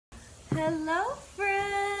Hello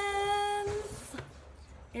friends!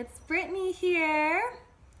 It's Brittany here.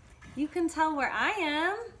 You can tell where I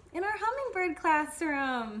am in our hummingbird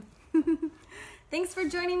classroom. Thanks for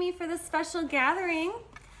joining me for this special gathering.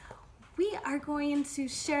 We are going to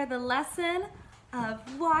share the lesson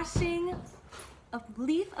of washing a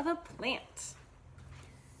leaf of a plant.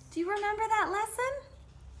 Do you remember that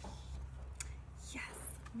lesson? Yes.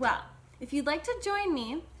 Well, if you'd like to join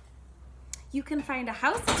me, you can find a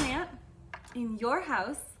house plant in your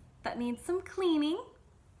house that needs some cleaning,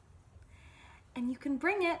 and you can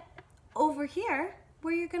bring it over here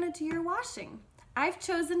where you're going to do your washing. I've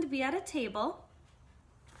chosen to be at a table,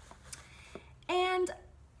 and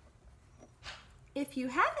if you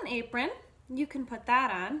have an apron, you can put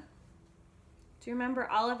that on. Do you remember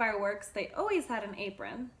all of our works? They always had an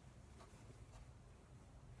apron.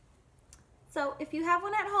 So if you have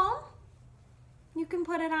one at home, you can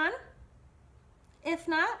put it on. If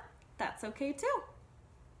not, that's okay too.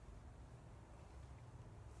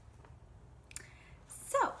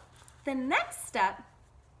 So, the next step,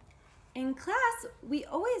 in class, we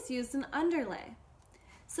always use an underlay.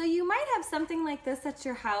 So you might have something like this at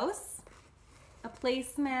your house, a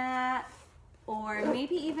placemat, or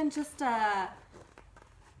maybe even just a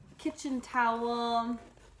kitchen towel,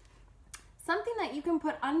 something that you can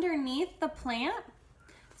put underneath the plant.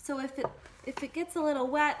 So if it gets a little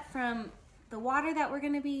wet from the water that we're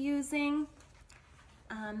going to be using,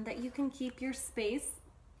 that you can keep your space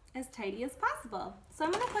as tidy as possible. So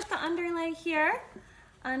I'm going to put the underlay here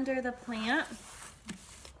under the plant.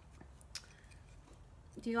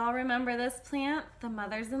 Do you all remember this plant, the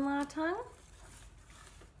mother's-in-law tongue?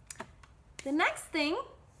 The next thing,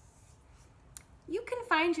 you can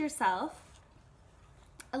find yourself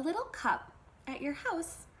a little cup at your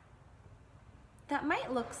house that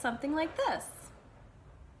might look something like this.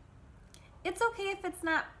 It's okay if it's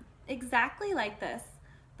not exactly like this,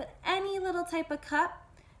 but any little type of cup,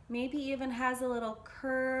 maybe even has a little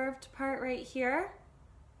curved part right here,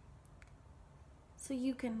 so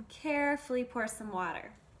you can carefully pour some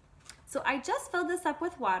water. So I just filled this up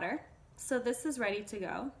with water, so this is ready to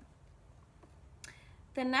go.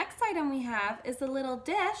 The next item we have is a little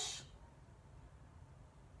dish.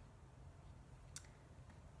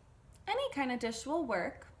 Any kind of dish will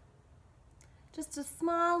work. Just a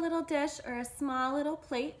small little dish or a small little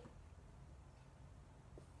plate.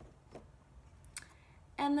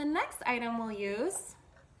 And the next item we'll use,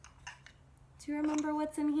 do you remember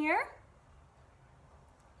what's in here?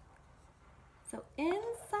 So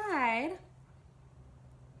inside,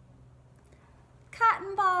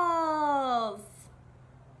 cotton balls.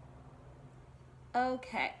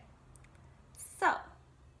 Okay, so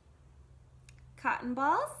cotton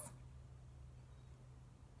balls.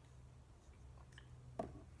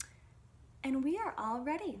 And we are all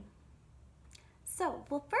ready. So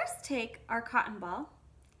we'll first take our cotton ball,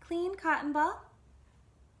 clean cotton ball.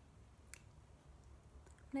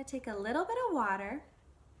 I'm going to take a little bit of water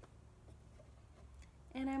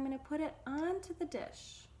and I'm going to put it onto the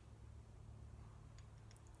dish.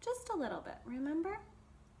 Just a little bit, remember?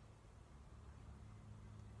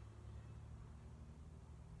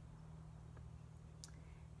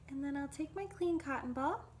 And then I'll take my clean cotton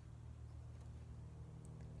ball,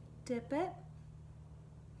 dip it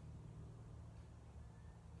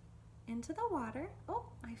into the water. Oh,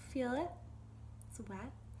 I feel it. It's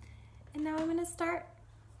wet. And now I'm going to start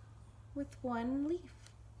with one leaf.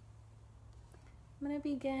 I'm going to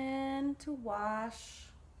begin to wash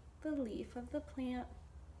the leaf of the plant.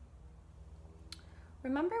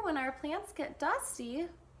 Remember, when our plants get dusty,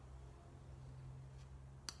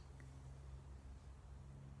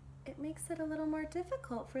 it makes it a little more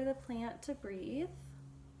difficult for the plant to breathe.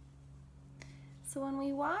 So when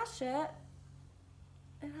we wash it,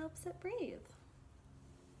 it helps it breathe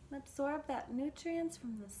and absorb that nutrients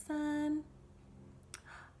from the sun.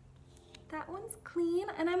 That one's clean,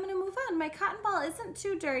 and I'm gonna move on. My cotton ball isn't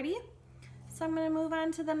too dirty, so I'm gonna move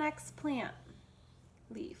on to the next plant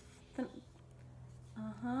leaf.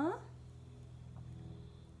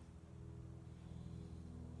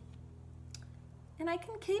 And I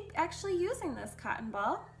can keep actually using this cotton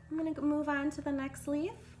ball. I'm gonna move on to the next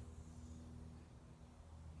leaf.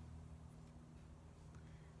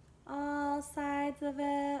 All sides of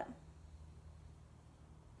it.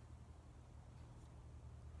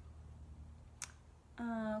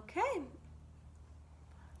 Okay.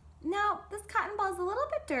 Now, this cotton ball is a little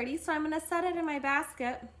bit dirty, so I'm going to set it in my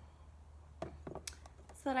basket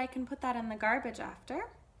so that I can put that in the garbage after.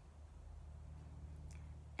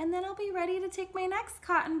 And then I'll be ready to take my next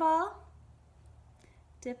cotton ball,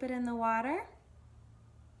 dip it in the water,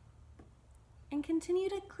 and continue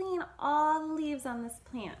to clean all the leaves on this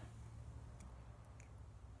plant.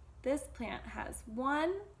 This plant has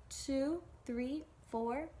 1, 2, 3,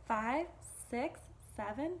 4, 5, 6,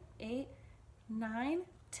 7, 8, 9,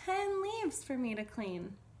 10 leaves for me to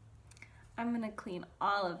clean. I'm gonna clean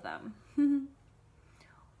all of them.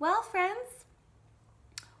 Well, friends,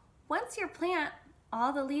 once your plant,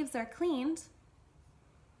 all the leaves are cleaned,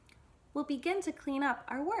 we'll begin to clean up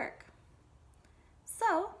our work.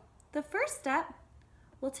 So, the first step,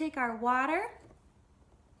 we'll take our water,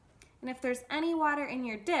 and if there's any water in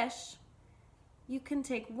your dish, you can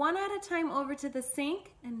take one at a time over to the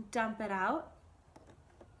sink and dump it out.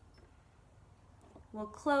 We'll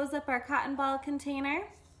close up our cotton ball container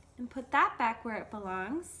and put that back where it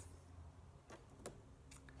belongs.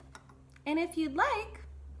 And if you'd like,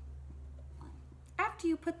 after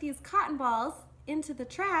you put these cotton balls into the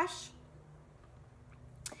trash,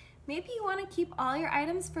 maybe you want to keep all your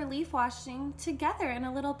items for leaf washing together in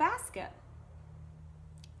a little basket,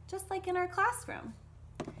 just like in our classroom.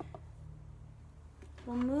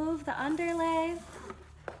 We'll move the underlay.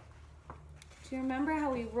 Do you remember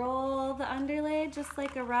how we roll the underlay just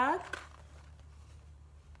like a rug?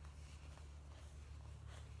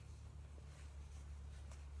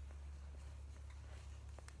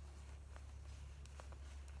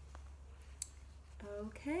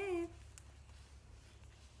 Okay.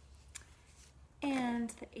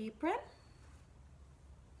 And the apron.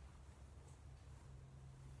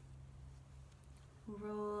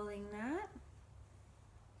 Rolling that.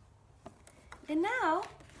 And now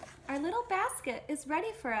our little basket is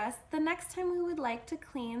ready for us the next time we would like to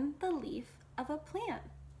clean the leaf of a plant.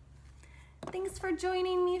 Thanks for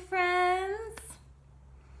joining me, friends.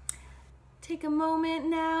 Take a moment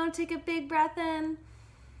now, take a big breath in.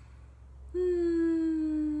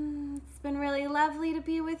 It's been really lovely to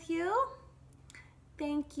be with you.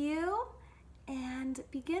 Thank you. And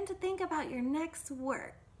begin to think about your next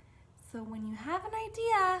work. So when you have an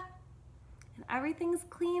idea and everything's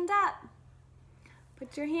cleaned up,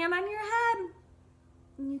 put your hand on your head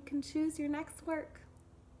and you can choose your next work.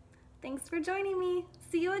 Thanks for joining me.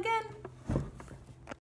 See you again.